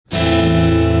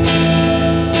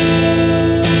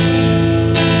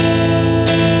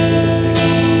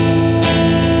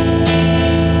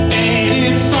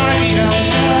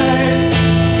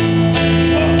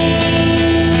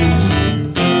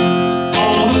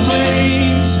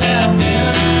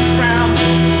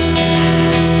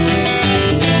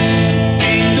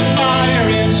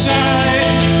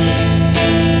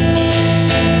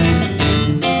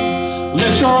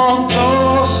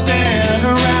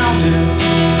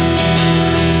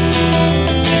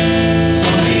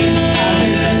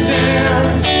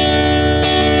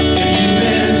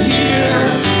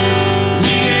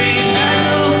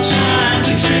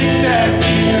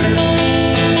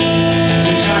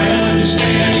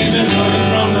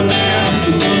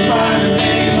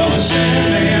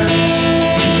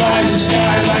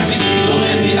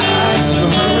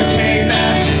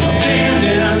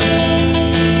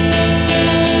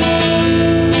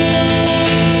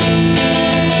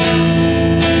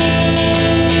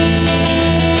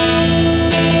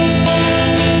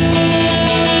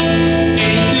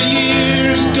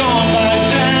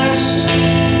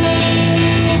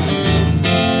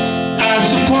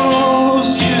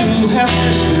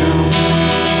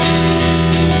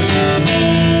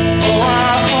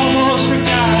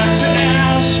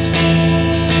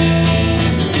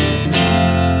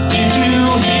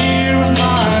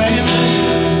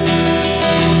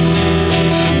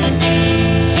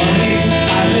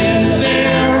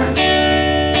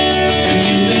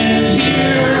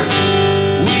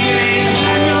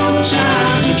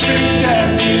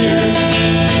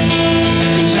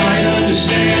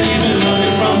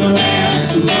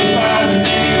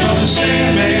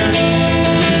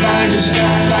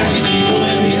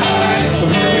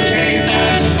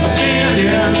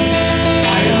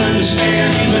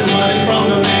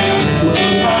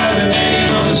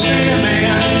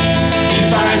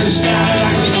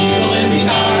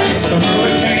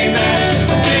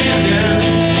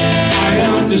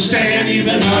understand. You've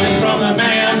been running from the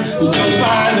man who goes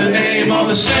by the name of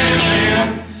the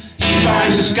Sandman. He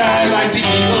flies the sky like the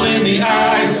eagle in the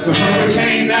eye. The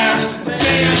hurricane that's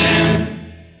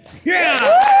abandoned. Yeah!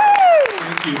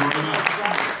 Thank you very much.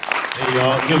 Hey,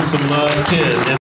 y'all, give him some love, kid.